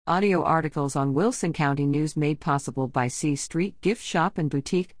Audio articles on Wilson County News made possible by C Street Gift Shop and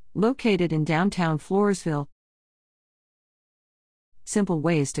Boutique, located in downtown Floresville. Simple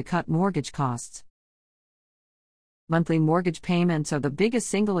ways to cut mortgage costs. Monthly mortgage payments are the biggest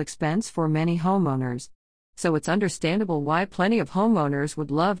single expense for many homeowners. So it's understandable why plenty of homeowners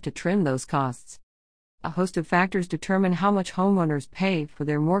would love to trim those costs. A host of factors determine how much homeowners pay for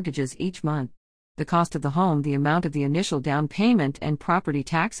their mortgages each month. The cost of the home, the amount of the initial down payment, and property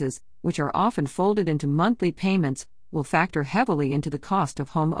taxes, which are often folded into monthly payments, will factor heavily into the cost of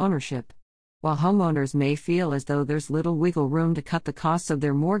home ownership. While homeowners may feel as though there's little wiggle room to cut the costs of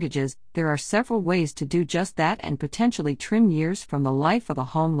their mortgages, there are several ways to do just that and potentially trim years from the life of a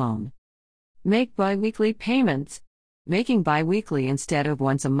home loan. Make biweekly payments. Making biweekly instead of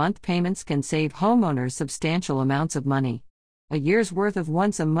once-a-month payments can save homeowners substantial amounts of money. A year's worth of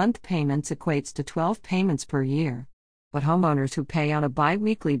once-a-month payments equates to 12 payments per year. But homeowners who pay on a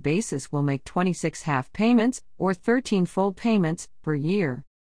biweekly basis will make 26 half payments, or 13 full payments, per year.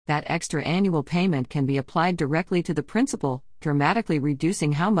 That extra annual payment can be applied directly to the principal, dramatically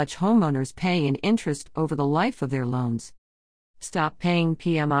reducing how much homeowners pay in interest over the life of their loans. Stop paying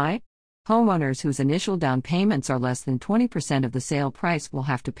PMI. Homeowners whose initial down payments are less than 20% of the sale price will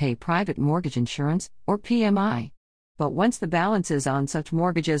have to pay private mortgage insurance, or PMI. But once the balances on such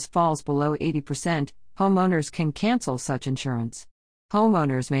mortgages falls below 80%, homeowners can cancel such insurance.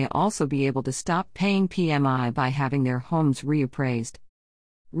 Homeowners may also be able to stop paying PMI by having their homes reappraised.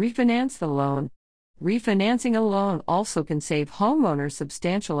 Refinance the loan. Refinancing a loan also can save homeowners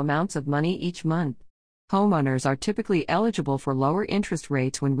substantial amounts of money each month. Homeowners are typically eligible for lower interest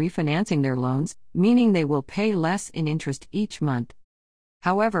rates when refinancing their loans, meaning they will pay less in interest each month.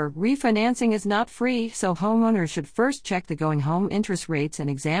 However, refinancing is not free, so homeowners should first check the going home interest rates and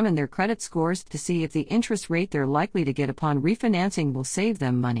examine their credit scores to see if the interest rate they're likely to get upon refinancing will save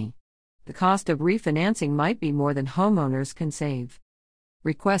them money. The cost of refinancing might be more than homeowners can save.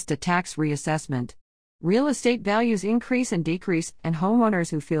 Request a tax reassessment. Real estate values increase and decrease, and homeowners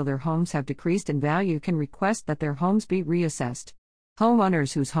who feel their homes have decreased in value can request that their homes be reassessed.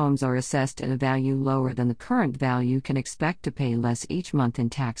 Homeowners whose homes are assessed at a value lower than the current value can expect to pay less each month in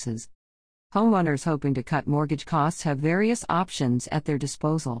taxes. Homeowners hoping to cut mortgage costs have various options at their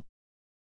disposal.